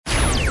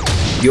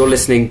You're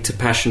listening to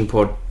Passion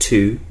Pod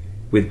 2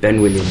 with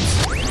Ben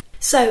Williams.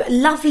 So,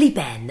 lovely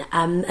Ben,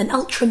 an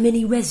ultra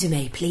mini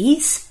resume,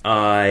 please.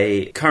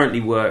 I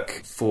currently work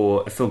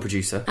for a film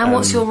producer. And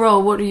what's your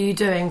role? What are you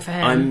doing for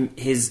him? I'm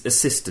his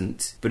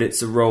assistant, but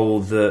it's a role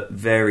that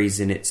varies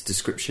in its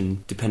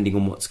description depending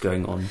on what's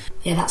going on.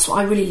 Yeah, that's what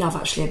I really love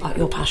actually about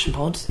your Passion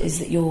Pod, is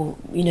that you're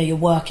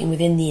working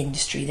within the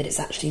industry that it's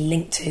actually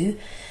linked to.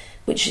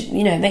 Which, it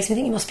makes me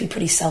think you must be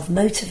pretty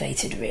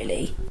self-motivated,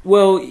 really.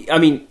 Well, I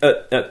mean,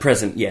 at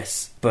present,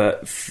 yes.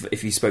 But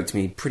if you spoke to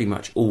me pretty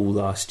much all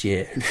last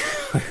year,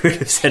 I would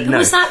have said no.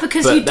 Was that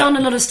because you'd done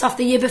a lot of stuff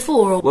the year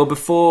before? Or? Well,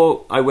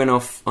 before I went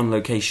off on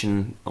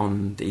location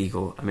on the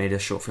Eagle, I made a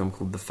short film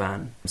called The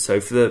Fan.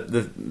 So for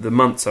the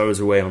months I was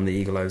away on the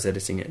Eagle, I was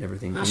editing it and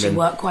everything. Actually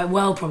worked quite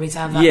well, probably, to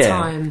have that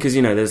time. Yeah, because,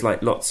 there's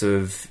like lots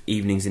of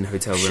evenings in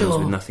hotel rooms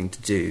with nothing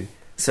to do.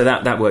 So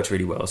that worked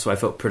really well. So I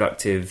felt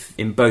productive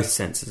in both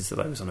senses, that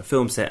I was on a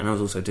film set and I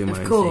was also doing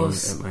my own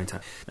thing at my own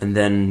time. And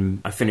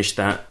then I finished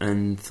that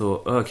and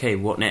thought, okay,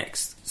 what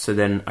next? So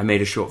then I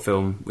made a short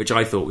film, which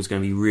I thought was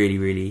going to be really,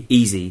 really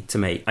easy to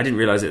make. I didn't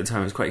realise at the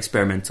time it was quite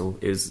experimental.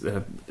 It was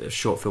a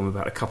short film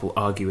about a couple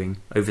arguing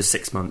over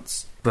 6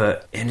 months.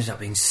 But it ended up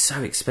being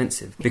so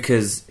expensive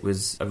because it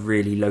was a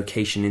really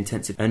location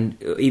intensive. And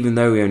even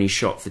though we only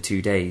shot for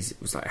 2 days, it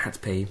was like I had to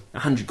pay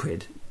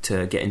 £100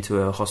 to get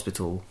into a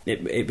hospital.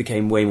 It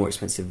became way more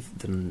expensive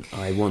than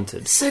I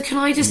wanted. So can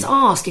I just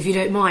ask, if you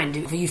don't mind,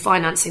 are you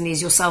financing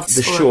these yourself?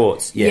 The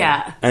shorts,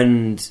 yeah.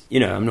 And,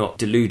 I'm not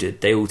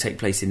deluded. They all take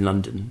place in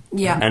London.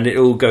 Yeah. And it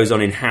all goes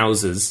on in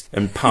houses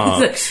and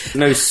parks.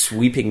 No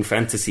sweeping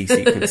fantasy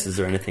sequences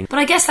or anything. But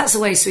I guess that's a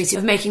way, sweetie,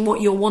 of making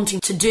what you're wanting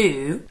to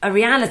do a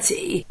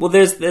reality. Well,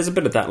 there's a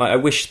bit of that. Like, I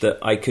wish that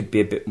I could be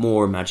a bit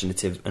more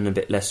imaginative and a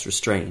bit less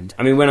restrained.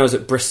 I mean, when I was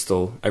at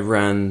Bristol, I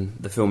ran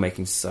the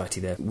Filmmaking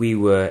Society there. We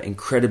were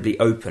incredibly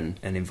open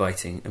and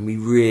inviting, and we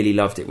really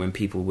loved it when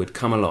people would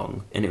come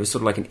along, and it was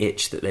sort of like an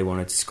itch that they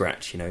wanted to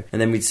scratch, And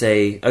then we'd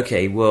say,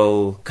 okay,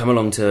 well, come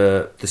along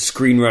to the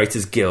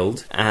Screenwriters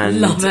Guild and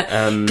love it.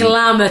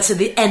 Glamour to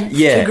the nth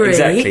degree. Yeah,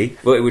 exactly.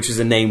 Well, which was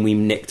a name we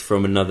nicked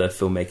from another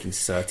Filmmaking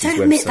Society's website.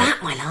 Don't admit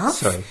that, my love.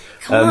 Sorry.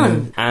 Come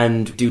on.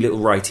 And do little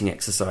writing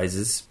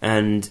exercises,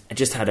 and I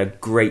just had a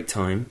great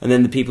time. And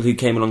then the people who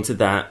came along to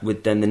that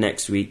would then the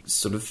next week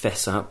sort of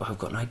fess up, I've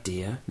got an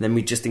idea. And then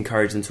we'd just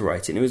encourage them to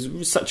write it. And it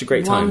was such a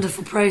great time.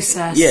 Wonderful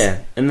process.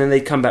 Yeah. And then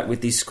they'd come back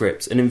with these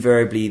scripts, and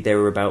invariably they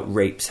were about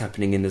rapes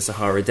happening in the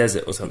Sahara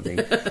Desert or something.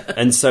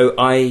 And so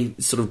I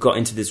sort of got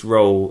into this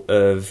role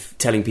of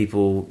telling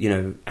people,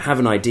 have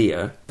an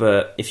idea,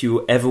 but if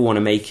you ever want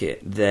to make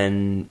it,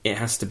 then it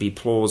has to be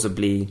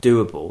plausibly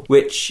doable,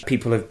 which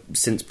people have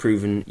since proven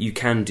you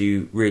can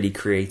do really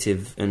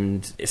creative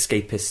and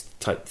escapist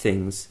type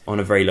things on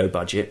a very low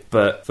budget.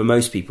 But for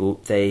most people,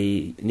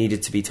 they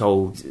needed to be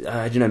told,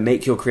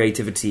 make your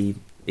creativity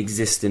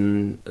exist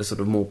in a sort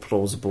of more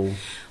plausible,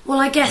 well,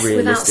 I guess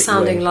without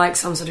sounding way. like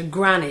some sort of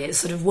granny, it's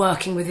sort of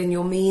working within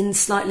your means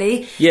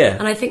slightly. Yeah.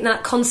 And I think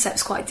that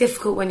concept's quite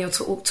difficult when you're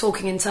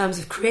talking in terms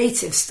of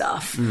creative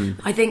stuff.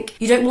 I think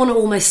you don't want to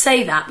almost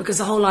say that, because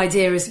the whole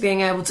idea is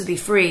being able to be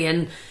free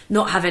and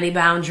not have any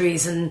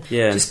boundaries and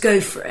just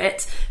go for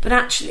it. But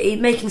actually,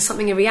 making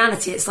something a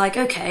reality, it's like,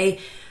 okay,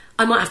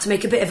 I might have to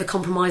make a bit of a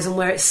compromise on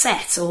where it's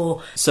set,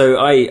 or... So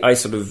I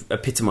sort of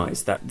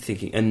epitomised that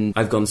thinking, and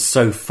I've gone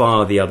so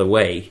far the other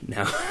way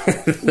now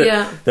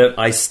that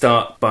I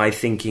start by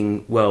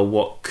thinking, well,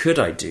 what could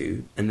I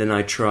do? And then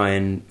I try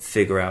and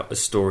figure out a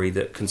story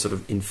that can sort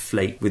of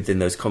inflate within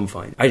those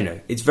confines. I don't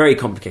know, it's very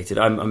complicated.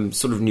 I'm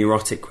sort of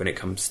neurotic when it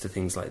comes to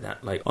things like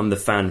that. Like on The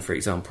Fan, for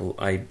example,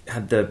 I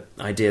had the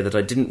idea that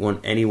I didn't want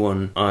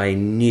anyone I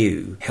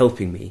knew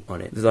helping me on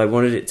it, that I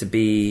wanted it to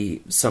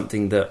be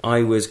something that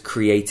I was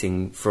creating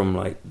from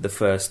like the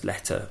first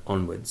letter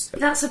onwards.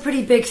 That's a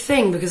pretty big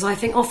thing, because I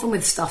think often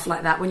with stuff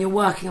like that, when you're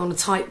working on a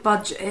tight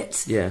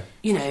budget,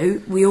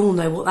 we all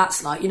know what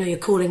that's like. You're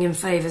calling in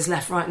favours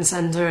left, right and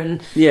centre,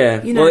 and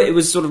well, it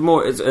was sort of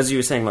more, as you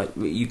were saying, like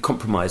you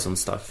compromise on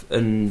stuff.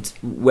 And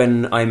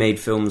when I made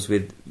films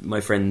with my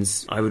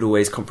friends, I would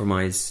always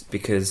compromise,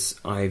 because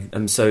I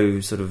am so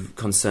sort of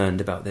concerned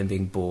about them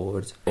being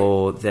bored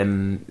or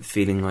them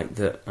feeling like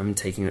that I'm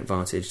taking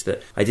advantage,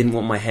 that I didn't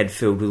want my head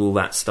filled with all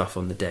that stuff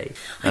on the day.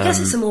 I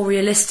guess it's a more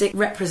realistic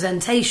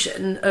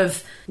representation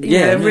of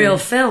real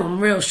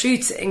film, real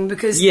shooting,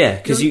 because... Yeah,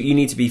 because you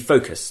need to be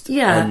focused.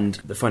 Yeah. And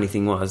the funny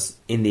thing was,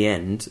 in the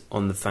end,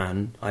 on The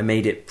Fan, I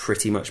made it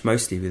pretty much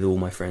mostly with all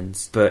my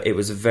friends. But it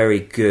was a very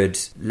good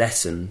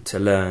lesson to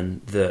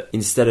learn that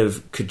instead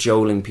of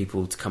cajoling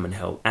people to come and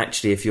help,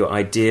 actually, if your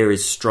idea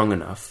is strong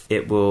enough,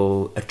 it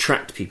will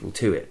attract people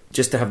to it.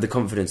 Just to have the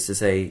confidence to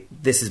say,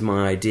 this is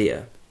my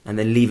idea, and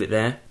then leave it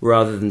there,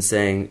 rather than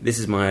saying, this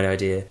is my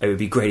idea, it would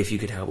be great if you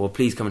could help, or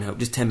please come and help,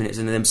 just 10 minutes,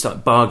 and then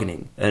start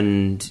bargaining.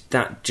 And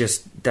that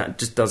just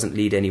doesn't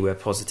lead anywhere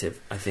positive,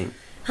 I think.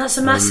 That's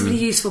a massively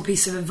useful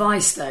piece of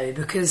advice, though,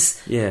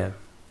 because... Yeah.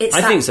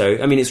 I think so.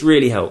 I mean, it's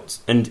really helped.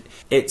 And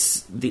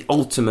it's the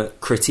ultimate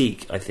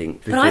critique, I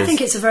think. But I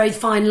think it's a very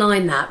fine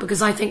line, that,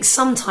 because I think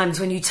sometimes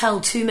when you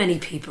tell too many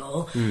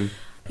people...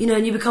 you know,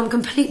 and you become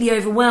completely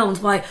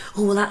overwhelmed by,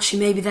 oh, well, actually,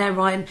 maybe they're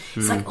right. And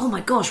it's like, oh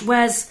my gosh,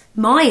 where's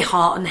my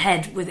heart and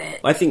head with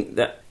it? I think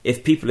that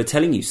if people are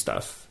telling you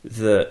stuff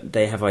that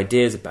they have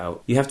ideas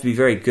about, you have to be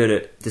very good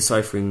at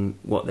deciphering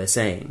what they're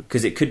saying,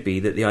 because it could be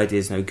that the idea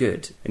is no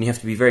good, and you have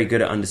to be very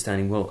good at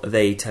understanding, well, are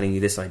they telling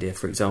you this idea,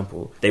 for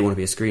example, they want to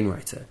be a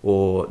screenwriter,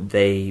 or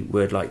they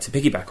would like to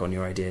piggyback on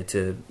your idea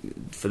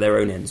for their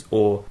own ends,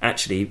 or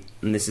actually,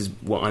 and this is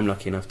what I'm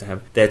lucky enough to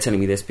have, they're telling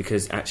me this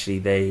because actually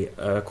they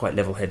are quite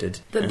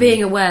level-headed. But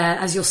being aware,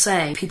 as you're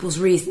saying, people's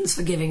reasons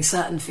for giving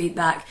certain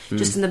feedback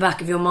just in the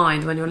back of your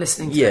mind when you're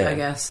listening to it, I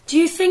guess. Do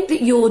you think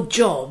that your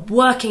job,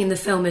 working in the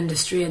film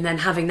industry and then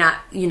having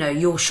that, you know,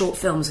 your short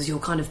films as your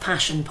kind of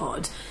passion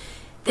pod,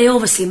 they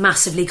obviously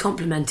massively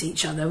complement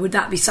each other. Would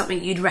that be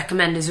something you'd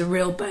recommend as a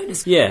real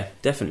bonus? Yeah,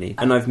 definitely.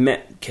 And I've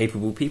met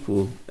capable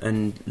people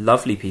and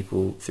lovely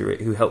people through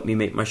it who help me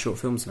make my short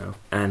films now.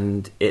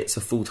 And it's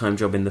a full-time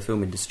job in the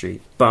film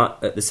industry.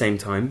 But at the same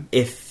time,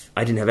 if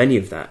I didn't have any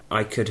of that,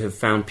 I could have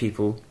found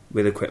people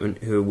with equipment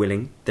who are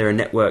willing. There are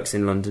networks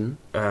in London.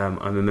 I'm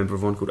a member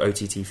of one called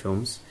OTT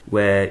Films,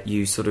 where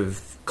you sort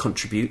of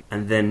contribute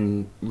and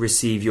then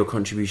receive your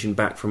contribution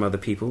back from other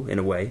people in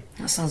a way.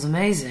 That sounds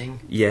amazing.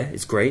 Yeah,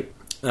 it's great.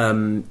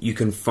 You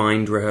can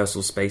find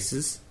rehearsal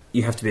spaces.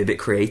 You have to be a bit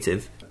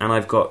creative. And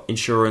I've got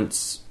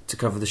insurance to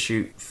cover the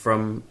shoot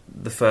from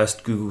the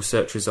first Google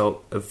search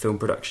result of film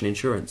production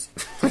insurance.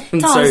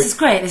 This is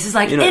great. This is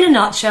like, in a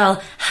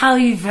nutshell, how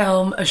you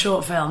film a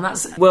short film.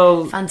 That's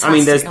fantastic. I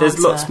mean, there's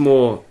lots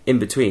more in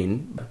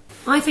between.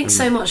 I think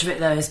so much of it,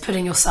 though, is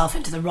putting yourself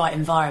into the right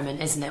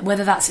environment, isn't it?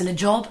 Whether that's in a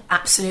job,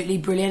 absolutely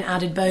brilliant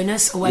added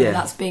bonus, or whether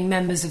that's being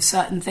members of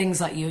certain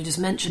things like you were just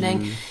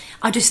mentioning.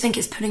 I just think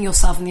it's putting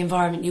yourself in the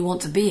environment you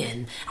want to be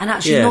in, and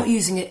actually not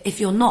using it,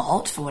 if you're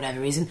not, for whatever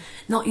reason,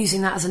 not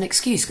using that as an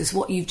excuse, because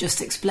what you've just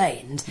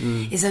explained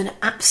is an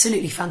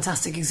absolutely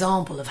fantastic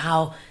example of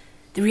how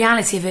the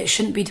reality of it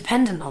shouldn't be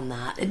dependent on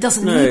that. It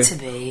doesn't need to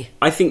be.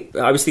 I think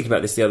I was thinking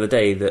about this the other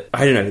day, that,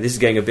 I don't know, this is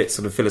getting a bit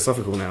sort of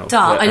philosophical now.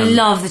 I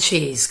love the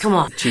cheese, come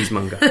on.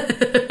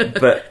 Cheesemonger.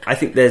 But I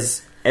think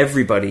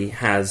everybody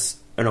has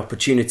an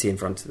opportunity in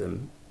front of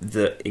them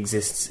that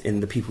exists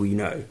in the people you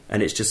know,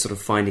 and it's just sort of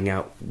finding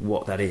out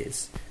what that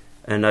is.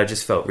 And I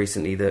just felt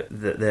recently that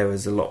there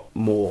was a lot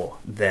more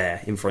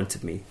there in front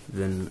of me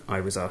than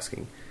I was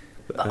asking.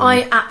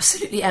 I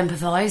absolutely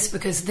empathise,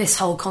 because this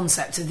whole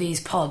concept of these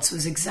pods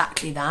was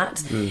exactly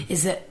that,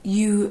 is that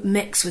you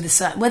mix with a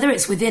certain, whether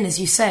it's within, as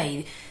you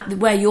say,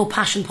 where your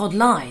passion pod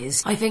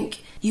lies. I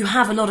think you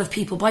have a lot of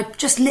people, by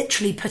just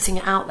literally putting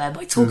it out there,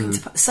 by talking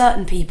to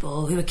certain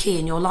people who are key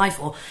in your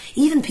life, or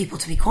even people,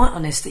 to be quite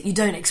honest, that you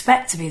don't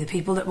expect to be the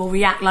people that will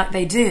react like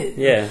they do.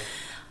 Yeah.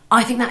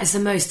 I think that is the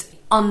most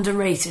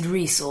underrated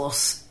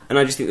resource. And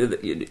I just think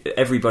that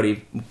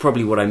everybody,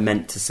 probably what I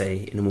meant to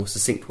say in a more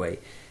succinct way,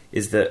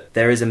 is that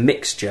there is a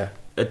mixture,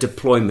 a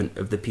deployment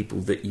of the people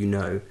that you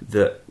know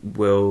that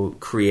will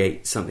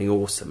create something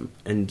awesome,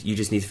 and you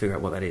just need to figure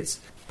out what that is.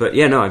 But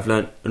yeah, no, I've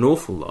learnt an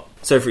awful lot.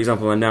 So, for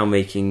example, I'm now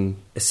making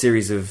a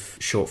series of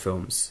short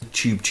films,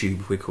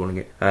 Tube, we're calling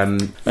it,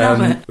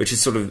 which is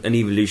sort of an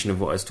evolution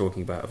of what I was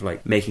talking about, of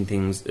like making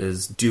things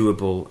as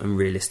doable and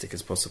realistic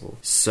as possible.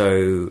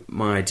 So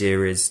my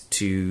idea is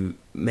to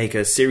make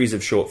a series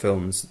of short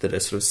films that are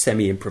sort of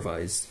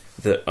semi-improvised,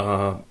 that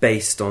are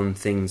based on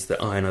things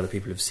that I and other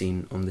people have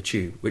seen on the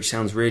tube, which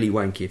sounds really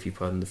wanky, if you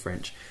pardon the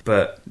French.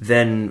 But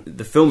then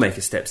the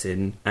filmmaker steps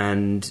in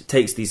and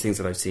takes these things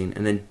that I've seen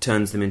and then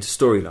turns them into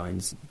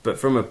storylines. But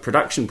from a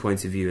production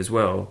point of view as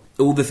well,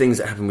 all the things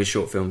that happen with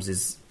short films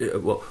is,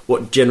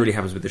 what generally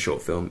happens with the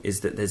short film is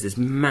that there's this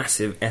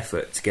massive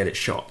effort to get it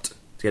shot,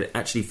 to get it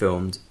actually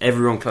filmed.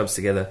 Everyone clubs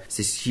together. It's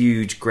this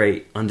huge,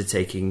 great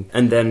undertaking.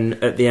 And then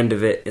at the end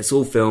of it, it's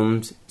all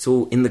filmed. It's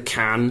all in the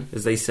can,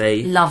 as they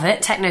say. Love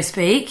it. Techno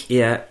speak.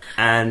 Yeah.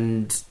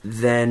 And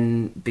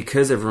then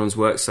because everyone's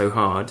worked so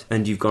hard,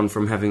 and you've gone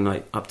from having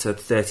like up to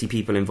 30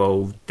 people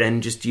involved,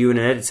 then just you and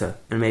an editor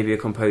and maybe a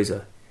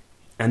composer.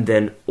 And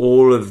then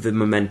all of the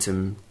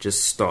momentum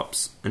just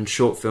stops. And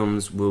short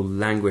films will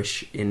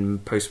languish in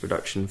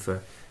post-production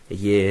for a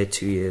year,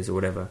 2 years or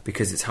whatever,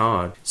 because it's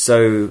hard.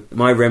 So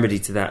my remedy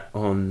to that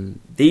on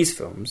these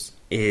films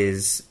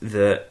is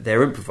that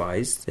they're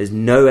improvised. There's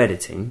no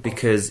editing,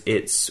 because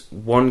it's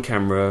one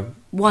camera,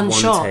 one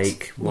shot.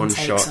 take, one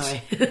shot.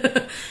 Sorry.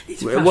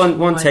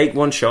 one take,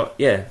 one shot,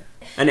 yeah.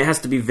 And it has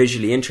to be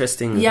visually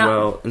interesting as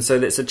well. And so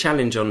that's a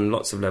challenge on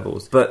lots of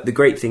levels. But the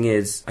great thing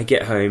is, I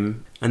get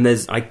home and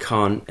I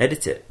can't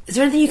edit it. Is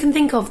there anything you can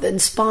think of that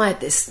inspired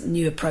this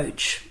new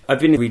approach? I've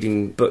been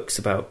reading books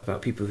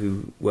about people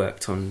who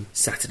worked on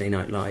Saturday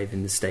Night Live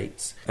in the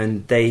States.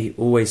 And they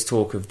always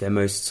talk of their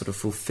most sort of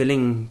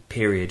fulfilling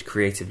period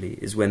creatively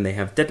is when they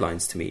have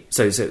deadlines to meet.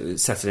 So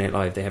Saturday Night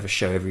Live, they have a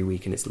show every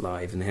week and it's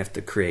live, and they have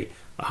to create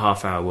a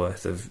half-hour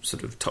worth of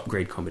sort of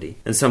top-grade comedy.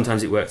 And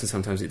sometimes it works and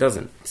sometimes it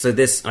doesn't. So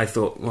this, I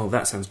thought, well,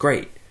 that sounds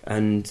great.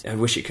 And I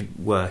wish it could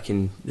work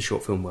in the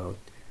short film world.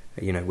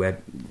 where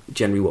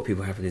generally what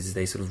people happen is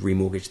they sort of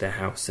remortgage their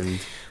house. And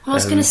I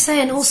was going to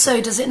say, and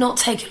also, does it not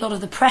take a lot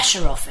of the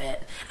pressure off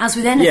it, as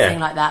with anything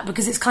like that?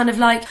 Because it's kind of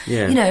like,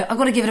 I've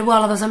got to give it a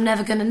whirl, otherwise I'm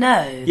never going to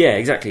know. Yeah,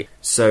 exactly.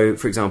 So,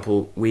 for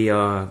example,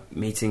 I'm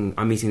meeting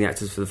the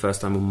actors for the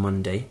first time on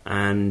Monday,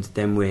 and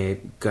then we're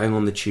going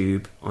on the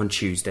tube on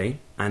Tuesday,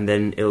 and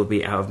then it'll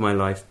be out of my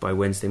life by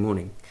Wednesday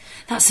morning.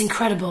 That's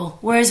incredible.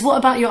 Whereas, what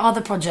about your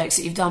other projects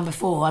that you've done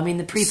before? I mean,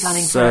 the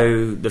pre-planning.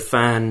 So, The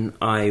Fan,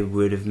 I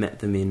would have met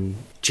them in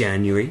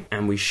January,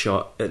 and we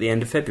shot at the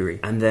end of February,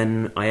 and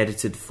then I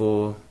edited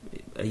for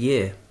a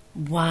year.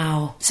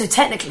 Wow. So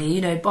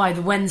technically, by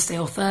the Wednesday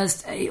or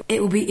Thursday,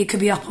 it could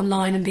be up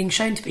online and being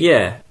shown to people.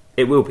 Yeah.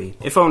 It will be.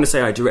 If I want to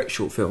say I direct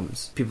short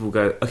films, people will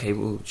go, okay,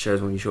 well, show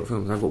us one of your short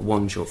films. I've got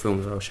one short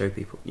film that I'll show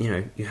people.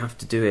 You have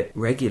to do it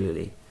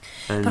regularly.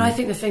 But I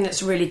think the thing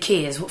that's really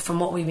key is, from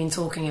what we've been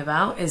talking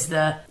about, is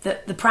the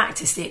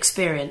practice, the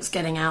experience,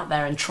 getting out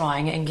there and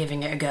trying it and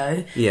giving it a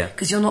go. Yeah.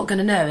 Because you're not going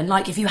to know. And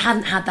if you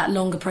hadn't had that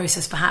longer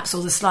process, perhaps,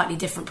 or the slightly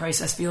different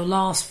process for your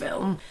last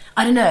film,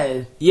 I don't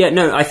know. Yeah,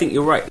 no, I think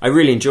you're right. I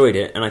really enjoyed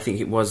it, and I think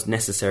it was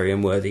necessary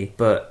and worthy.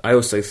 But I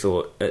also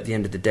thought, at the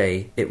end of the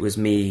day, it was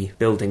me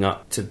building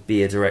up to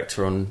be a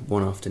director on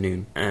one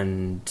afternoon.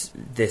 And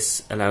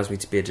this allows me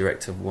to be a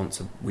director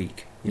once a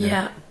week.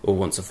 Or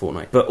once a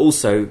fortnight. But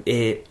also,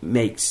 it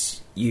makes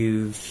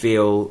you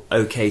feel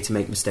okay to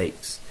make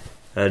mistakes.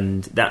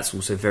 And that's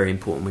also very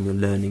important when you're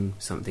learning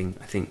something,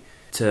 I think,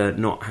 to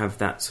not have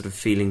that sort of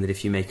feeling that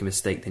if you make a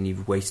mistake, then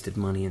you've wasted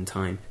money and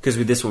time. Because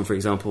with this one, for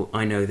example,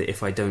 I know that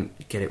if I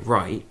don't get it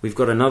right, we've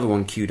got another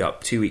one queued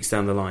up 2 weeks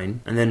down the line,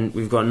 and then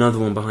we've got another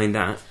one behind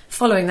that.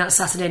 Following that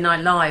Saturday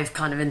Night Live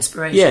kind of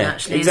inspiration,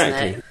 actually,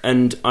 exactly. Isn't it?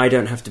 And I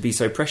don't have to be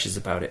so precious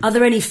about it. Are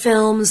there any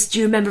films, do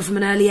you remember from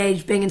an early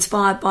age being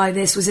inspired by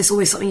this? Was this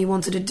always something you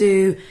wanted to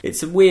do?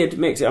 It's a weird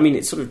mix. I mean,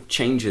 it sort of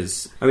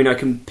changes. I mean, I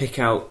can pick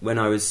out when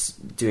I was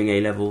doing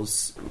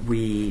A-levels,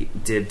 we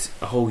did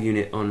a whole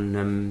unit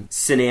on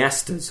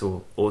cineastas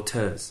or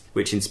auteurs,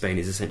 which in Spain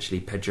is essentially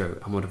Pedro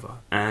Almodóvar.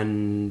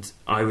 And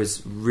I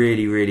was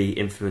really, really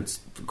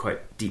influenced quite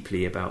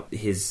deeply about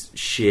his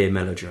sheer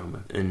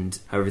melodrama and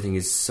how everything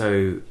is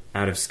so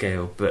out of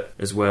scale, but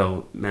as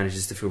well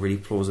manages to feel really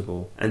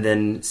plausible. And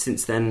then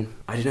since then,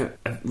 I don't know,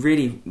 I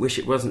really wish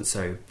it wasn't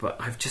so, but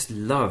I've just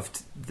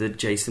loved the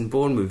Jason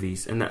Bourne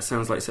movies, and that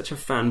sounds like such a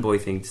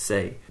fanboy thing to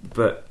say,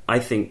 but I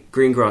think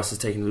Greengrass has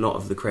taken a lot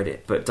of the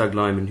credit, but Doug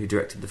Linam, who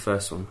directed the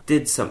first one,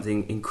 did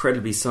something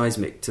incredibly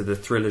seismic to the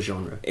thriller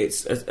genre.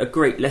 It's a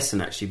great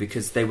lesson, actually,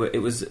 because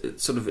it was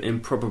sort of an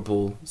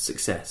improbable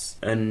success,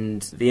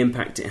 and the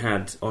impact it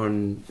had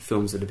on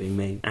films that are being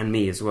made, and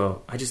me as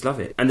well. I just love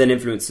it. And then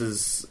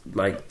influences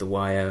like The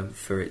Wire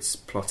for its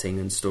plotting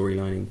and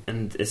storylining,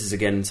 and this is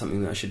again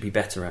something that I should be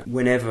better at.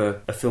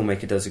 Whenever a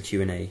filmmaker does a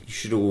Q&A, you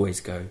should always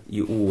go.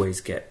 You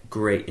always get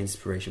great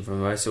inspiration from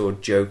them. I saw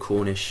Joe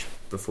Cornish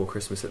before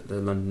Christmas at the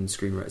London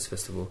Screenwriters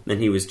Festival,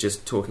 and he was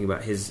just talking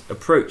about his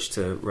approach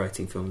to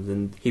writing films,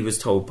 and he was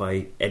told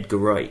by Edgar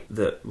Wright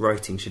that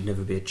writing should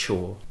never be a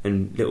chore,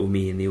 and little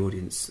me in the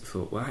audience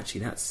thought, well,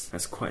 actually that's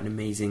quite an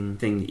amazing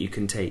thing that you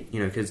can take,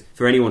 because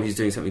for anyone who's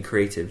doing something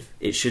creative,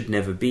 it should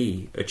never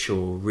be a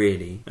chore,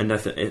 really. And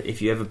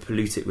if you ever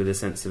pollute it with a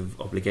sense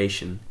of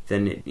obligation,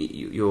 then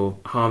you're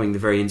harming the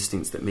very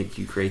instincts that make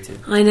you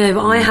creative. I know,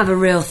 but I have a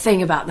real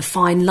thing about the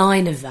fine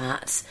line of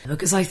that,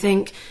 because I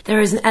think there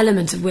is an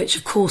element of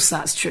which, of course,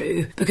 that's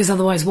true, because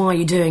otherwise why are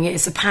you doing it?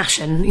 It's a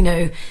passion,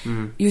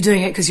 you're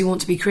doing it because you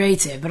want to be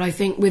creative. But I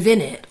think within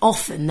it,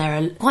 often there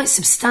are quite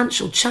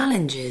substantial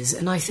challenges,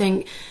 and I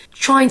think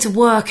trying to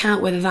work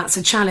out whether that's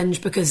a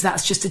challenge because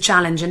that's just a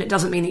challenge and it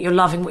doesn't mean that you're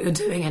loving what you're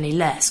doing any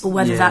less, or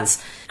whether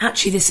that's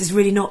actually this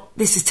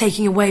is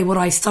taking away what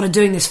I started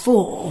doing this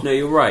for. No,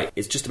 you're right.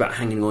 It's just about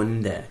hanging on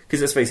in there. Because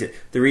let's face it,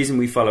 the reason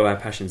we follow our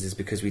passions is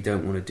because we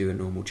don't want to do a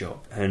normal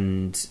job.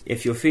 And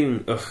if you're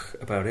feeling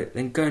about it,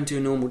 then go and do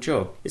a normal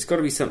job. It's got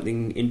to be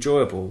something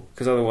enjoyable,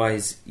 because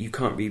otherwise you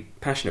can't be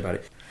passionate about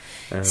it.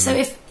 So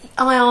if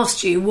I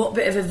asked you what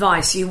bit of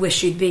advice you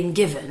wish you'd been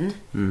given,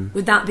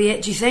 would that be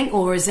it, do you think?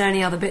 Or is there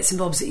any other bits and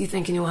bobs that you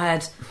think in your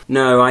head?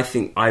 No, I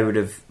think I would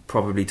have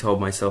probably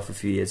told myself a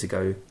few years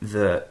ago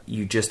that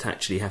you just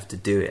actually have to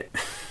do it.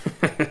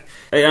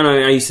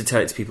 I used to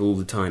tell it to people all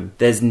the time.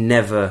 There's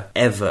never,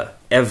 ever,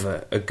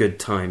 ever a good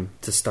time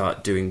to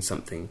start doing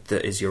something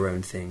that is your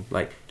own thing.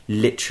 Like,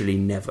 literally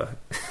never.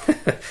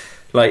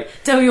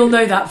 Don't we all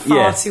know that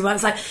far too well?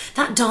 It's like,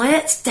 that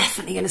diet's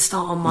definitely going to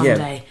start on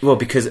Monday. Yeah. Well,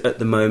 because at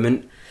the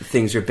moment,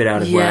 things are a bit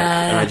out of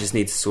whack, and I just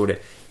need to sort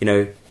it.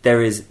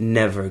 There is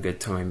never a good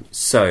time,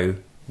 so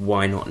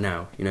why not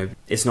now?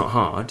 It's not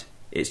hard.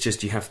 It's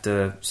just you have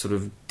to sort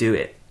of do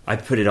it. I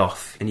put it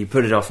off, and you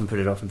put it off, and put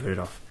it off, and put it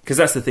off. Because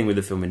that's the thing with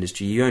the film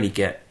industry. You only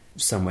get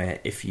somewhere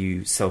if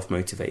you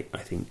self-motivate, I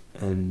think.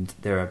 And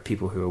there are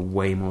people who are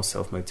way more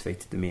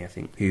self-motivated than me, I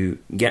think, who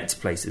get to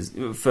places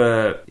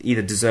for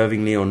either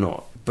deservingly or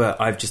not.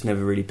 But I've just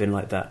never really been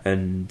like that.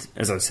 And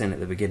as I was saying at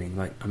the beginning,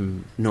 like,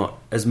 I'm not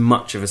as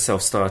much of a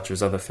self-starter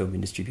as other film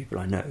industry people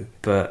I know.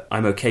 But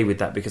I'm okay with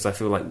that because I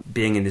feel like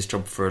being in this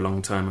job for a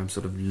long time, I'm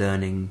sort of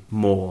learning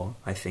more,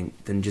 I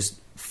think, than just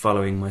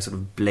following my sort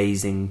of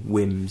blazing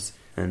whims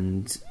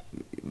and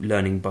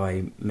learning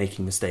by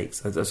making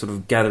mistakes. I'm sort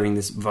of gathering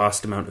this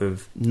vast amount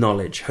of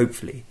knowledge,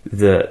 hopefully,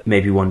 that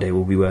maybe one day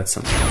will be worth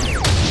something.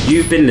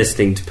 You've been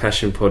listening to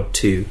Passion Pod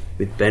 2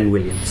 with Ben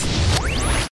Williams.